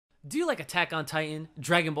Do you like Attack on Titan,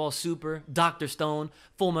 Dragon Ball Super, Dr. Stone,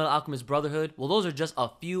 Full Metal Alchemist Brotherhood? Well, those are just a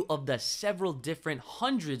few of the several different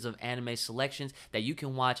hundreds of anime selections that you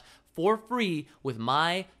can watch for free with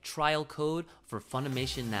my trial code for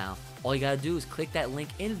Funimation Now. All you gotta do is click that link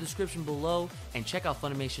in the description below and check out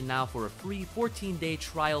Funimation Now for a free 14-day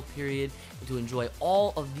trial period to enjoy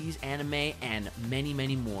all of these anime and many,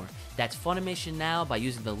 many more. That's Funimation Now by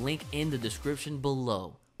using the link in the description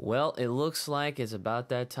below. Well, it looks like it's about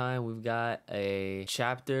that time. We've got a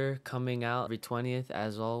chapter coming out every 20th,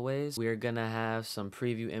 as always. We're gonna have some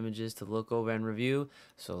preview images to look over and review,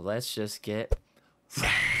 so let's just get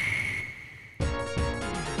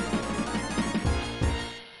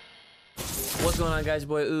What's going on, guys? Your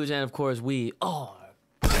boy Uchi, and of course we are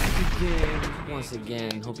back again once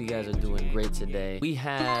again. Hope you guys are doing great today. We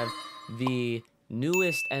have the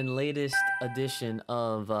newest and latest edition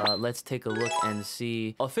of let's take a look and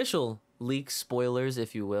see official leaks, spoilers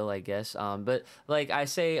if you will, I guess, but like I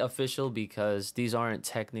say official because these aren't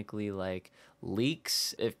technically like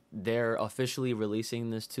leaks. If they're officially releasing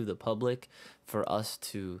this to the public for us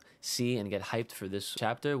to see and get hyped for this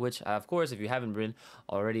chapter, which of course, if you haven't been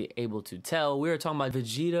already able to tell, we are talking about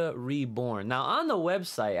Vegeta Reborn. Now on the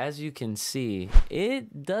website, as you can see,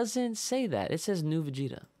 it doesn't say that. It says New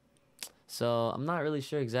Vegeta. So I'm not really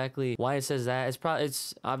sure exactly why it says that.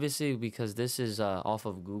 It's obviously because this is off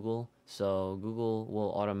of Google, so Google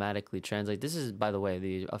will automatically translate. This is, by the way,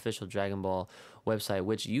 the official Dragon Ball website,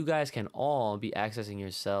 which you guys can all be accessing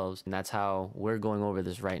yourselves, and that's how we're going over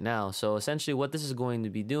this right now. So essentially what this is going to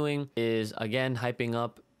be doing is, again, hyping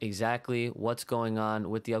up exactly what's going on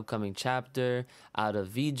with the upcoming chapter out of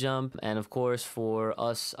V-Jump. And of course, for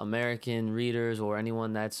us American readers or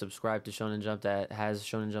anyone that's subscribed to Shonen Jump that has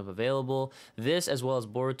Shonen Jump available, this as well as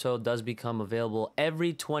Boruto does become available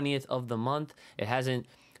every 20th of the month. It hasn't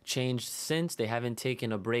changed since. They haven't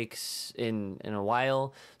taken a break in a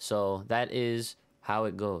while, so that is how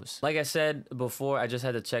it goes. Like I said before, I just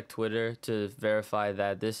had to check Twitter to verify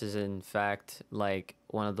that this is in fact like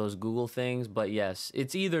one of those Google things, but yes,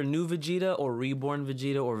 it's either New Vegeta or Reborn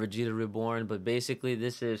Vegeta or Vegeta Reborn, but basically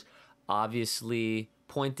this is obviously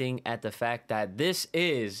pointing at the fact that this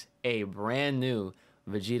is a brand new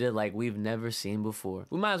Vegeta like we've never seen before.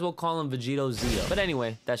 We might as well call him Vegito Zeo. But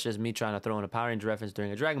anyway, that's just me trying to throw in a Power Ranger reference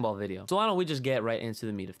during a Dragon Ball video. So why don't we just get right into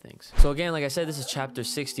the meat of things. So again, like I said, this is chapter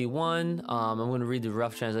 61. I'm going to read the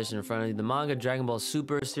rough translation in front of you. The manga Dragon Ball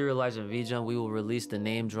Super serialized in V-Jump. We will release the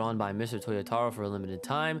name drawn by Mr. Toyotaro for a limited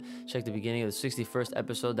time. Check the beginning of the 61st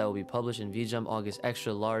episode that will be published in V-Jump August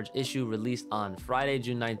extra large issue released on Friday,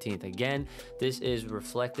 June 19th. Again, this is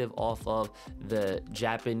reflective off of the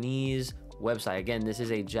Japanese website. Again, this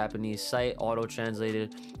is a Japanese site,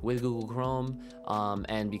 auto-translated with Google Chrome,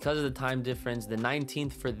 and because of the time difference, the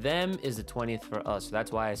 19th for them is the 20th for us. So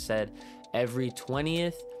that's why I said every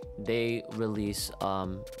 20th they release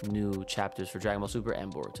new chapters for Dragon Ball Super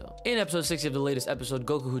and Boruto. In episode 60 of the latest episode,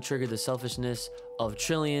 Goku, who triggered the selfishness of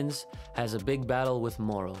trillions, has a big battle with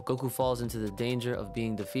Moro. Goku falls into the danger of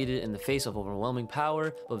being defeated in the face of overwhelming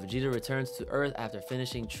power, but Vegeta returns to Earth after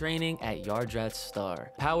finishing training at Yardrat's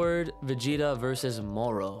Star. Powered Vegeta versus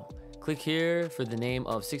Moro. Click here for the name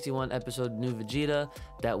of 61 episode New Vegeta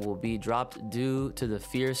that will be dropped due to the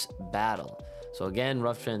fierce battle. So again,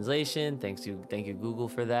 rough translation. Thank you Google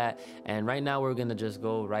for that. And right now we're gonna just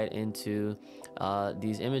go right into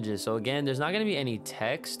these images. So again, there's not gonna be any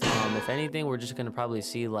text. If anything, we're just gonna probably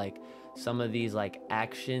see like some of these like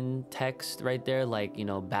action text right there, like, you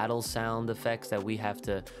know, battle sound effects that we have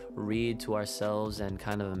to read to ourselves and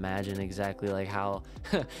kind of imagine exactly like how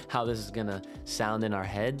how this is gonna sound in our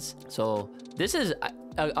heads. So this is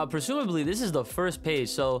presumably this is the first page.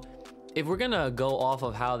 So if we're gonna go off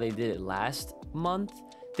of how they did it last month,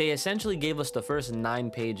 they essentially gave us the first 9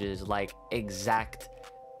 pages like exact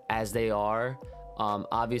as they are.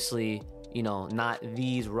 Obviously, you know, not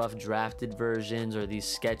these rough drafted versions or these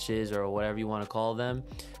sketches or whatever you want to call them,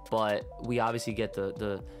 but we obviously get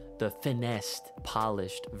the finessed,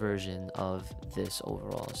 polished version of this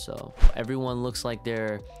overall. So everyone looks like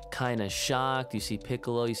they're kind of shocked. You see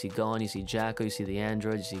Piccolo, you see Gohan, you see Jacko, you see the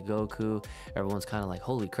android, you see Goku. Everyone's kind of like,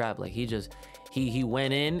 holy crap, like he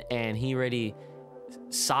went in and he already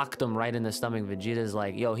socked him right in the stomach. Vegeta's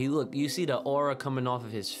like, yo, you see the aura coming off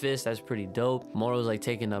of his fist. That's pretty dope. Moro's like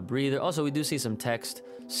taking a breather. Also, we do see some text.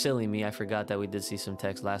 Silly me, I forgot that we did see some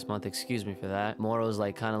text last month. Excuse me for that. Moro's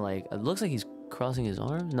like kind of like, it looks like he's crossing his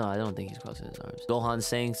arms. No, I don't think he's crossing his arms. Gohan's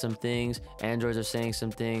saying some things. Androids are saying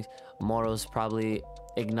some things. Moro's probably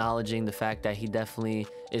acknowledging the fact that he definitely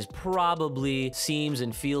is probably seems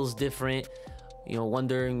and feels different. you know,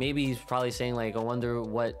 wondering, maybe he's probably saying like, I wonder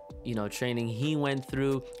what, you know, training he went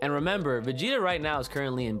through. And remember, Vegeta right now is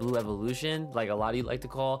currently in Blue Evolution, like a lot of you like to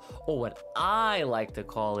call, or what I like to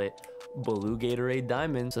call it, Blue Gatorade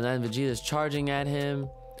Diamond. So then Vegeta's charging at him.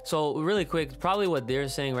 So really quick, probably what they're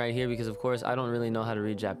saying right here, because of course I don't really know how to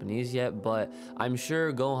read Japanese yet, but I'm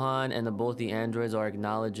sure Gohan and both the androids are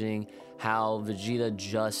acknowledging how Vegeta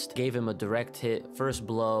just gave him a direct hit, first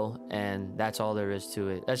blow, and that's all there is to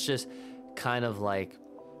it. That's just kind of like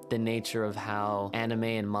the nature of how anime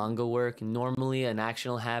and manga work. Normally an action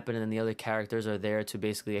will happen and then the other characters are there to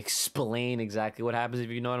basically explain exactly what happens, if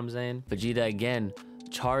you know what I'm saying. Vegeta again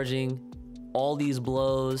charging all these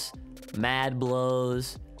blows, mad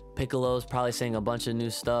blows. Piccolo's probably saying a bunch of new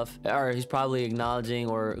stuff, or he's probably acknowledging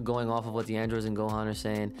or going off of what the androids and Gohan are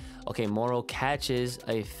saying. Okay, Moro catches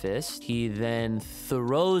a fist. He then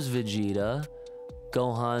throws Vegeta.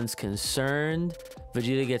 Gohan's concerned.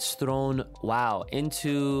 Vegeta gets thrown, wow,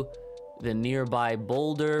 into the nearby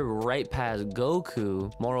boulder right past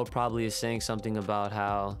Goku. Moro probably is saying something about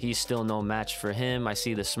how he's still no match for him. I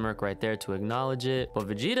see the smirk right there to acknowledge it. But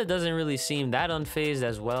Vegeta doesn't really seem that unfazed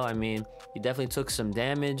as well. I mean, he definitely took some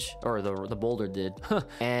damage, or the boulder did.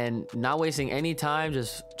 And not wasting any time,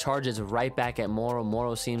 just charges right back at Moro.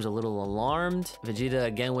 Moro seems a little alarmed. Vegeta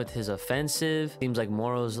again with his offensive. Seems like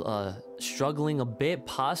Moro's struggling a bit,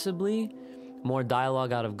 possibly. More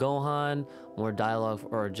dialogue out of Gohan, more dialogue,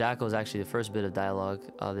 or Jacko's actually the first bit of dialogue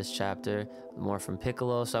this chapter, more from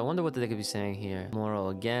Piccolo. So I wonder what they could be saying here. Moro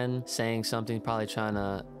again saying something, probably trying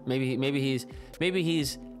to, maybe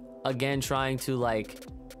he's again trying to like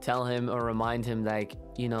tell him or remind him like,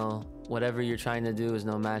 you know, whatever you're trying to do is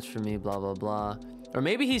no match for me, blah blah blah. Or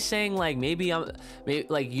maybe he's saying like, maybe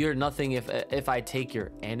like you're nothing if I take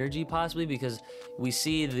your energy, possibly, because we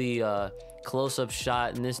see the close-up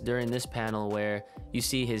shot in during this panel where you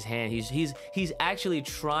see his hand. He's actually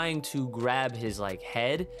trying to grab his like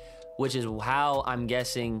head, which is how I'm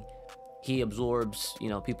guessing he absorbs, you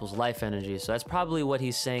know, people's life energy. So that's probably what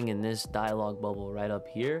he's saying in this dialogue bubble right up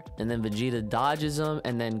here. And then Vegeta dodges him,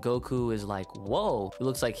 and then Goku is like, whoa. It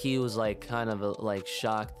looks like he was like kind of like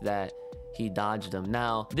shocked that he dodged him.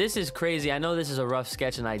 Now this is crazy. I know this is a rough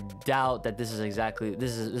sketch and I doubt that this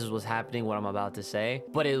is what's happening, what I'm about to say,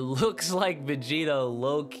 but it looks like Vegeta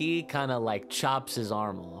low-key kind of like chops his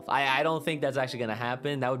arm off. I don't think that's actually gonna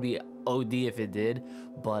happen. That would be OD if it did,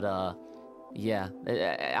 but yeah,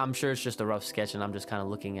 I'm sure it's just a rough sketch and I'm just kind of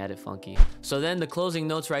looking at it funky. So then the closing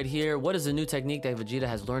notes right here. What is the new technique that Vegeta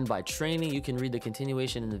has learned by training? You can read the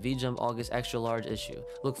continuation in the V-Jump August extra large issue.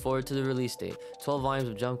 Look forward to the release date. 12 volumes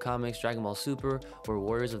of Jump Comics Dragon Ball Super, where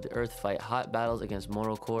warriors of the earth fight hot battles against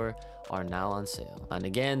Moro Corps, are now on sale. And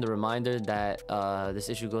again, the reminder that this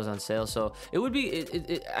issue goes on sale. So it would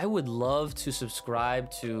be, I would love to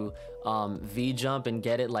subscribe to V-Jump and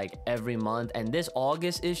get it like every month. And this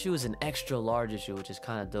August issue is an extra large issue, which is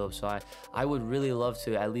kind of dope. So I would really love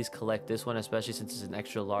to at least collect this one, especially since it's an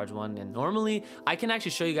extra large one. And normally I can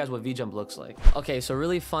actually show you guys what V-Jump looks like. Okay, so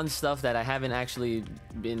really fun stuff that I haven't actually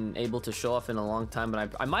been able to show off in a long time,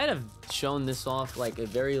 but I might have shown this off like a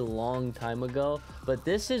very long time ago. But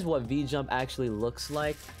this is what V-Jump actually looks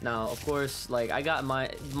like. Now, of course, like I got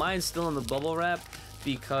mine's still in the bubble wrap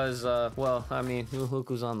because well, I mean, look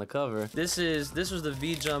who's on the cover. This was the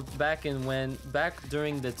V-Jump back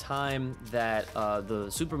during the time that the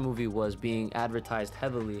Super movie was being advertised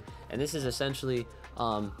heavily, and this is essentially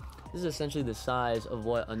the size of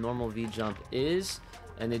what a normal V-Jump is.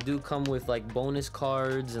 And they do come with like bonus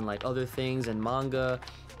cards and like other things and manga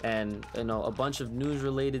and, you know, a bunch of news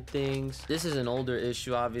related things. This is an older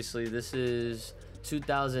issue, obviously. This is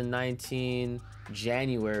 2019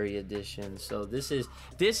 January edition. So this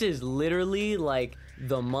is literally like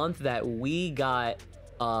the month that we got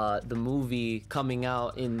the movie coming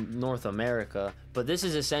out in North America. But this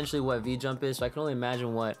is essentially what V-Jump is. So I can only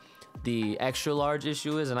imagine what the extra large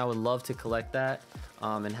issue is, and I would love to collect that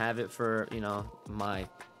and have it for, you know, my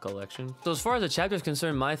collection. So as far as the chapter is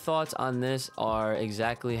concerned, my thoughts on this are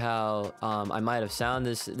exactly how I might have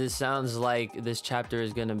sounded. This sounds like this chapter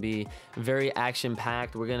is going to be very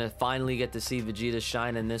action-packed. We're going to finally get to see Vegeta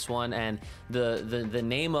shine in this one, and the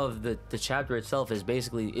name of the chapter itself is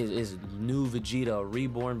basically is New Vegeta,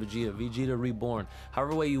 Reborn Vegeta, Vegeta Reborn,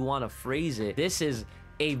 however way you want to phrase it. This is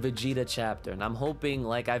a Vegeta chapter, and I'm hoping,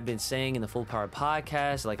 like I've been saying in the Full Power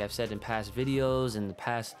podcast, like I've said in past videos, in the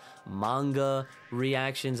past manga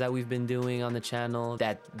reactions that we've been doing on the channel,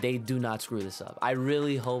 that they do not screw this up. I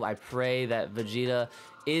really hope, I pray that Vegeta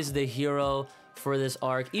is the hero for this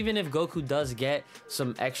arc. Even if Goku does get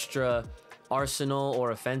some extra arsenal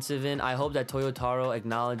or offensive in, I hope that Toyotaro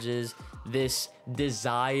acknowledges this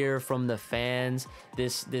desire from the fans,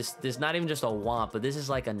 this not even just a want, but this is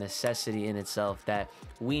like a necessity in itself, that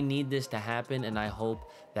we need this to happen, and I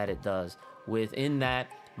hope that it does. Within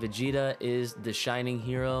that, Vegeta is the shining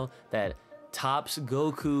hero that tops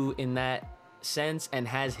Goku in that sense and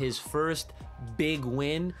has his first big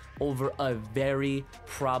win over a very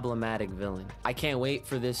problematic villain. I can't wait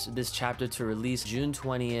for this chapter to release June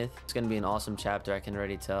 20th. It's gonna be an awesome chapter, I can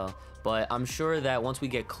already tell. But I'm sure that once we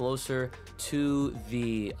get closer to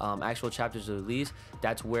the actual chapter's release,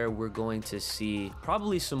 that's where we're going to see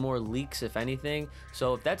probably some more leaks, if anything.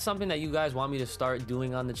 So if that's something that you guys want me to start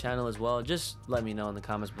doing on the channel as well, just let me know in the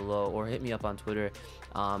comments below, or hit me up on Twitter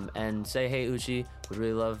and say, hey Uchi, would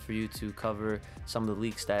really love for you to cover some of the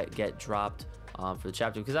leaks that get dropped for the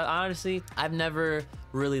chapter. Because honestly, I've never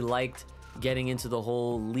really liked getting into the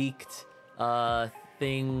whole leaked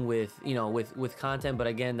thing with, you know, with content. But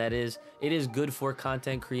again, it is good for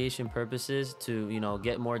content creation purposes to, you know,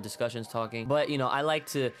 get more discussions talking. But you know, I like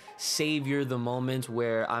to savor the moments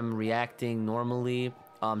where I'm reacting normally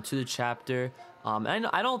to the chapter.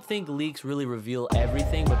 I don't think leaks really reveal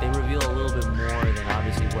everything, but they reveal a little bit more than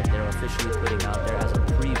obviously what they're officially putting out there as a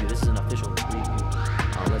preview. This is an official preview.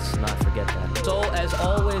 Let's not forget that. So as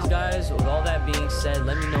always, guys, with all that being said,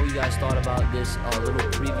 let me know what you guys thought about this little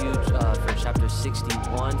preview for chapter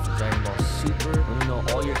 61 for Dragon Ball Super. Let me know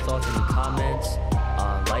all your thoughts in the comments.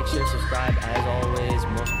 Like, share, subscribe, as always.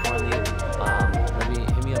 Most importantly,